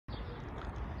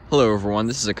Hello everyone,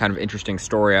 this is a kind of interesting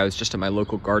story. I was just at my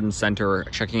local garden center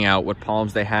checking out what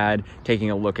palms they had,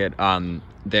 taking a look at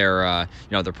their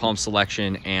palm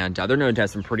selection, and they're known to have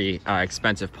some pretty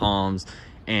expensive palms.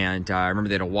 And I remember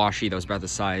they had a washi that was about the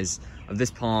size of this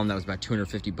palm that was about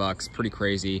 250 bucks, pretty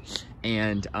crazy.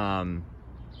 And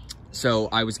so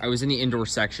I was in the indoor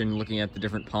section looking at the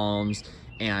different palms,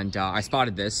 and I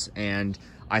spotted this, and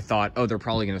I thought, oh, they're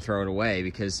probably going to throw it away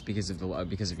because of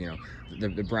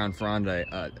the brown frond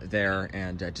there,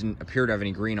 and didn't appear to have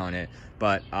any green on it.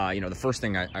 But the first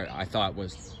thing I thought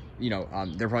was, they're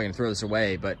probably going to throw this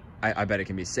away, but I bet it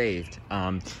can be saved.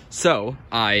 So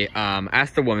I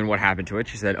asked the woman what happened to it.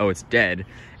 She said, oh, it's dead.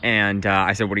 And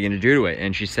I said, what are you going to do to it?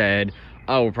 And she said,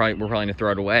 oh, we're probably going to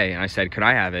throw it away. And I said, could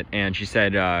I have it? And she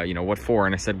said, what for?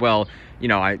 And I said, well,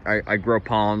 I grow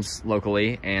palms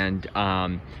locally, and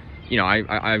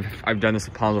I've done this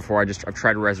with palms before. I've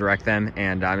tried to resurrect them,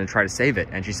 and I'm gonna try to save it.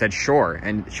 And she said, sure.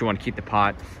 And she wanted to keep the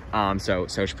pot. So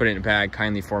she put it in a bag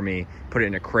kindly for me, put it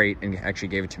in a crate, and actually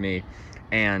gave it to me.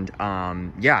 And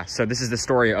yeah, so this is the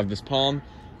story of this palm.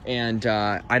 And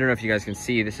I don't know if you guys can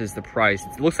see, this is the price.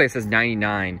 It looks like it says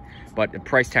 99, but the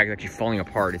price tag is actually falling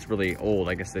apart. It's really old.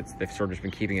 I guess they've sort of just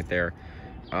been keeping it there.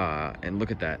 And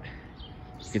look at that.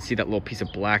 You can see that little piece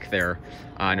of black there.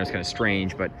 I know it's kind of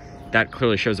strange, but that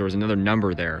clearly shows there was another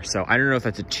number there. So I don't know if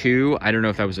that's a 2. I don't know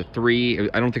if that was a 3.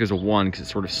 I don't think it was a 1 because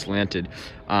it's sort of slanted.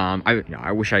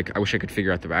 I wish I could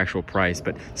figure out the actual price,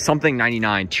 but something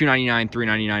 99, 2.99,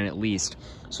 3.99 at least.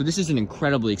 So this is an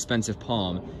incredibly expensive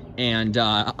palm, and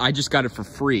I just got it for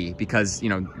free because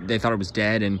they thought it was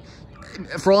dead, and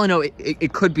for all I know,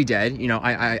 it could be dead.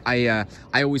 I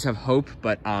always have hope,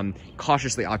 but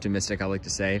cautiously optimistic, I like to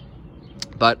say.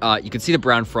 But you can see the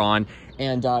brown frond.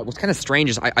 And what's kind of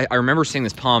strange is I remember seeing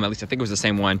this palm, at least I think it was the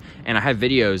same one, and I had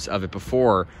videos of it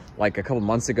before, like a couple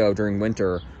months ago during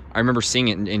winter. I remember seeing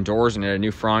it indoors, and it had a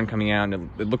new frond coming out, and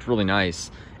it looked really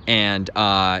nice. And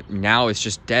now it's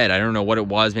just dead. I don't know what it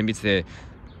was. Maybe it's the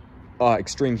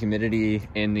extreme humidity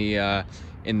in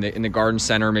the garden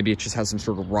center. Maybe it just has some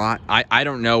sort of rot. I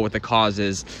don't know what the cause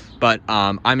is, but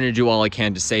I'm gonna do all I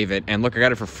can to save it. And look, I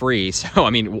got it for free, so I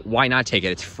mean, why not take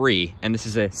it? It's free, and this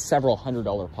is a several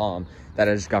 $100 palm that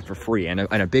I just got for free, and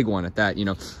a big one at that.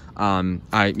 I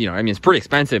mean, it's pretty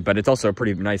expensive, but it's also a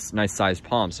pretty nice sized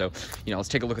palm. So let's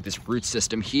take a look at this root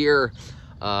system here.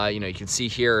 You can see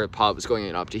here, the pot was going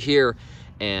in up to here,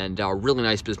 and really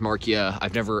nice Bismarckia.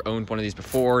 I've never owned one of these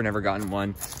before, never gotten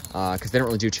one, because they don't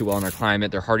really do too well in our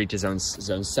climate. They're hardy to zone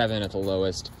 7 at the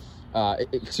lowest.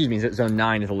 Excuse me, zone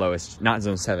 9 at the lowest, not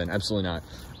zone 7, absolutely not.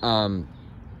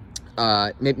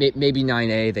 Maybe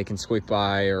 9A they can squeak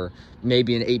by, or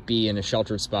maybe an 8B in a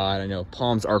sheltered spot. I know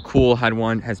Palms Are Cool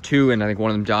has 2, and I think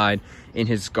one of them died in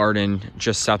his garden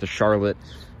just south of Charlotte,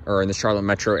 or in the Charlotte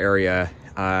metro area.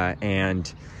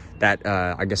 And that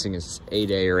I'm guessing is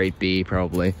 8A or 8B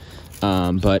probably.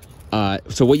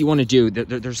 So what you want to do,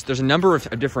 there's a number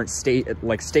of different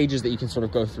stages that you can sort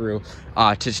of go through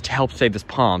to help save this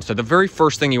palm. So the very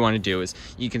first thing you want to do is,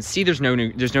 you can see there's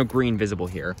no green visible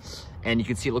here, and you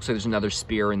can see it looks like there's another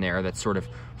spear in there that's sort of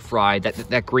fried.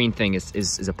 That green thing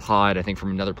is a pod, I think, from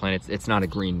another plant. It's not a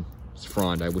green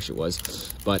frond. I wish it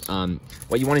was. But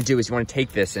what you want to do is you want to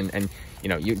take this and you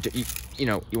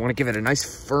want to give it a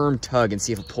nice firm tug and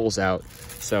see if it pulls out.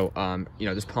 So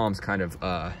this palm's kind of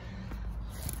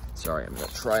sorry, I'm gonna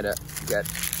try to get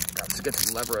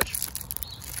some leverage.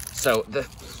 So the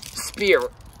spear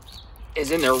is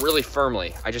in there really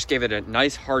firmly. I just gave it a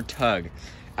nice hard tug.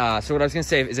 So what I was gonna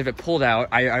say is, if it pulled out,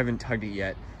 I haven't tugged it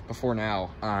yet before now.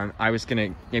 I was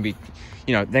gonna maybe,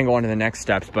 then go on to the next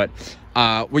steps. But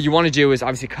what you want to do is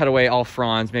obviously cut away all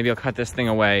fronds. Maybe I'll cut this thing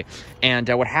away. And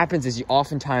what happens is,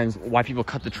 oftentimes why people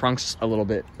cut the trunks a little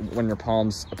bit when their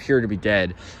palms appear to be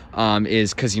dead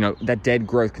is because that dead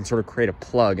growth can sort of create a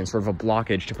plug and sort of a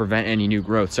blockage to prevent any new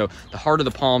growth. So the heart of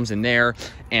the palm's in there,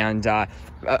 and I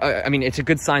mean, it's a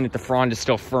good sign that the frond is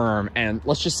still firm. And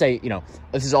let's just say,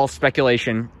 this is all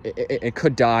speculation. It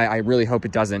could die. I really hope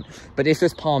it doesn't. But if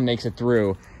this palm makes it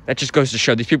through, that just goes to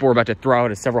show these people were about to throw out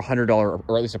a several $100,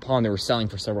 or at least a palm they were selling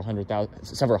for several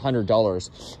 $100.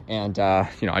 And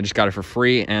I just got it for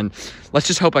free, and let's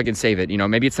just hope I can save it.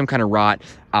 Maybe it's some kind of rot.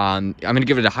 I'm gonna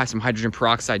give it some hydrogen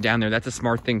peroxide down there. That's a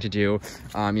smart thing to do,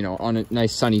 on a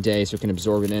nice sunny day, so it can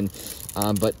absorb it in.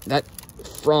 But that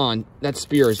frond, that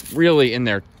spear is really in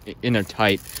there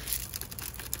tight.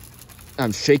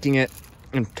 I'm shaking it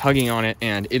and tugging on it,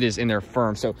 and it is in there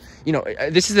firm. So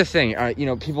this is the thing,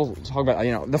 people talk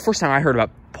about, the first time I heard about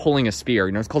pulling a spear.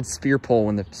 You know, it's called spear pull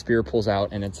when the spear pulls out,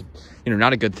 and it's, you know,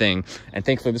 not a good thing. And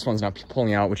thankfully this one's not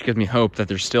pulling out, which gives me hope that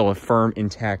there's still a firm,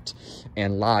 intact,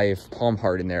 and live palm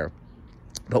heart in there.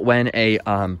 But when a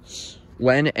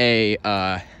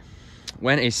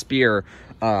spear,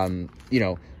 you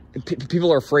know,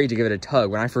 people are afraid to give it a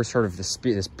tug. When I first heard of this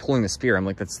pulling the spear, I'm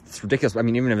like, that's ridiculous. I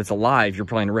mean, even if it's alive, you're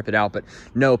probably gonna rip it out. But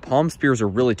no, palm spears are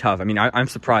really tough. I mean, I'm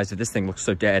surprised that this thing looks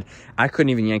so dead. I couldn't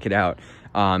even yank it out.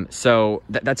 So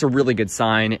that's a really good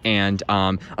sign. And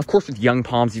of course, with young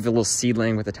palms, you have a little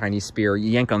seedling with a tiny spear.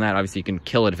 You yank on that, obviously you can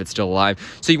kill it if it's still alive.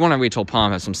 So you want to wait till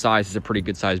palm has some size. It's a pretty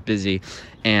good size busy.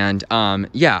 And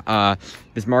yeah,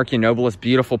 Bismarckia nobilis,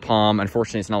 beautiful palm.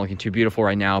 Unfortunately, it's not looking too beautiful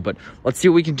right now, but let's see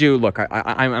what we can do. Look,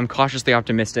 I'm cautiously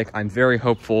optimistic. I'm very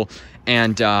hopeful,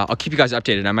 and I'll keep you guys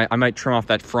updated. I might trim off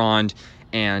that frond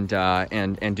and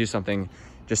do something.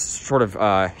 Just sort of,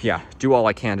 yeah, do all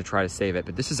I can to try to save it.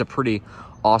 But this is a pretty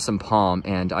awesome palm,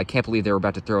 and I can't believe they were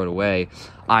about to throw it away.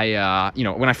 You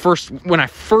know, when I first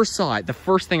saw it, the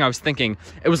first thing I was thinking,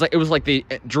 it was like the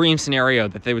dream scenario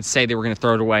that they would say they were going to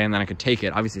throw it away and then I could take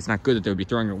it. Obviously, it's not good that they would be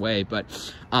throwing it away, but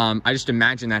I just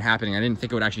imagined that happening. I didn't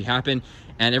think it would actually happen,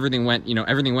 and everything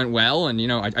went well. And, you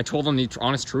know, I told them the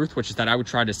honest truth, which is that I would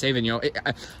try to save it. You know,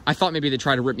 I thought maybe they'd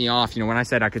try to rip me off. You know, when I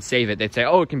said I could save it, they'd say,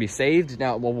 oh, it can be saved.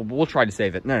 Now, well, we'll try to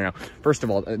save it. No. First of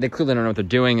all, they clearly don't know what they're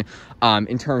doing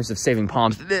in terms of saving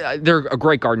palms. They're a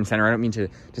great garden center. I don't mean to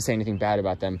say anything bad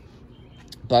about them.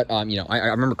 But, you know, I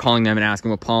remember calling them and asking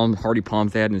what hardy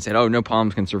palms they had, and they said, oh, no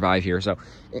palms can survive here. So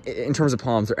in terms of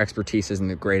palms, their expertise isn't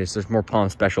the greatest. There's more palm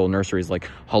special nurseries like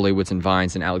Hollywoods and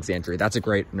Vines in Alexandria. That's a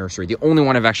great nursery. The only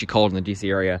one I've actually called in the DC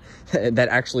area that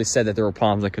actually said that there were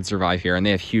palms that could survive here. And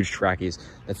they have huge trackies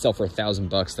that sell for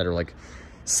 $1,000 that are like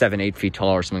 7-8 feet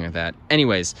tall or something like that.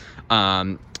 Anyways,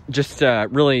 just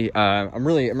really I'm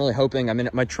really hoping I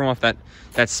might trim off that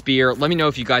spear. Let me know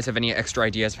if you guys have any extra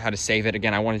ideas of how to save it.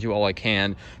 Again, I want to do all I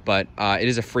can, but it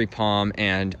is a free palm,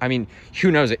 and I mean,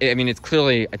 who knows? I mean, it's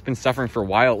been suffering for a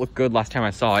while. It looked good last time I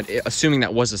saw it. Assuming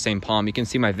that was the same palm. You can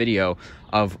see my video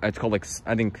of, it's called, like,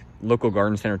 I think Local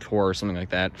Garden Center Tour or something like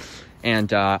that,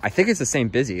 and I think it's the same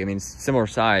busy. I mean, it's similar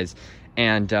size.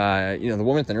 And you know, the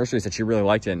woman at the nursery said she really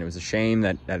liked it, and it was a shame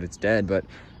that it's dead. But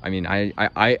I mean,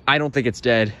 I don't think it's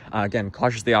dead. Again,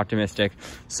 cautiously optimistic.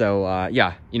 So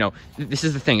yeah, you know, this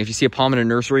is the thing. If you see a palm in a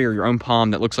nursery or your own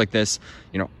palm that looks like this,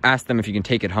 you know, ask them if you can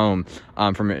take it home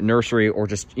from a nursery, or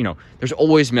just, you know, there's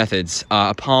always methods.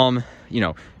 A palm, you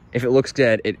know, if it looks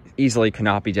dead, it easily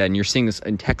cannot be dead. And you're seeing this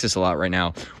in Texas a lot right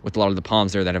now with a lot of the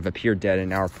palms there that have appeared dead and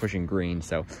now are pushing green.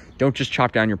 So don't just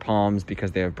chop down your palms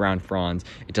because they have brown fronds.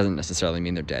 It doesn't necessarily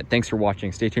mean they're dead. Thanks for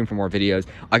watching. Stay tuned for more videos.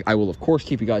 I will, of course,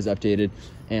 keep you guys updated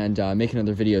and make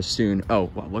another video soon. Oh,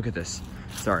 well, look at this.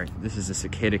 Sorry, this is a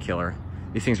cicada killer.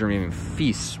 These things are even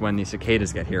feasts when the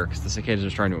cicadas get here, because the cicadas are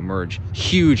starting to emerge.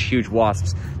 Huge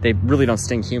wasps. They really don't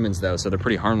sting humans, though, so they're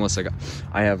pretty harmless.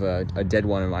 I have a dead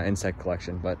one in my insect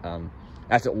collection, but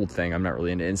that's an old thing. I'm not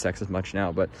really into insects as much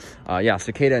now, but yeah,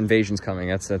 cicada invasion's coming.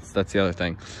 That's the other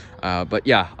thing. But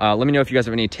yeah, let me know if you guys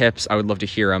have any tips. I would love to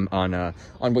hear them on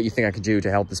what you think I could do to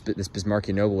help this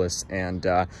Bismarckia nobilis. And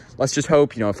let's just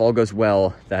hope, you know, if all goes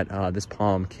well, that this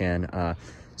palm can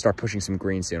start pushing some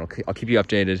green soon. I'll keep you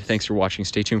updated. Thanks for watching.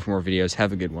 Stay tuned for more videos.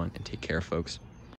 Have a good one, and take care, folks.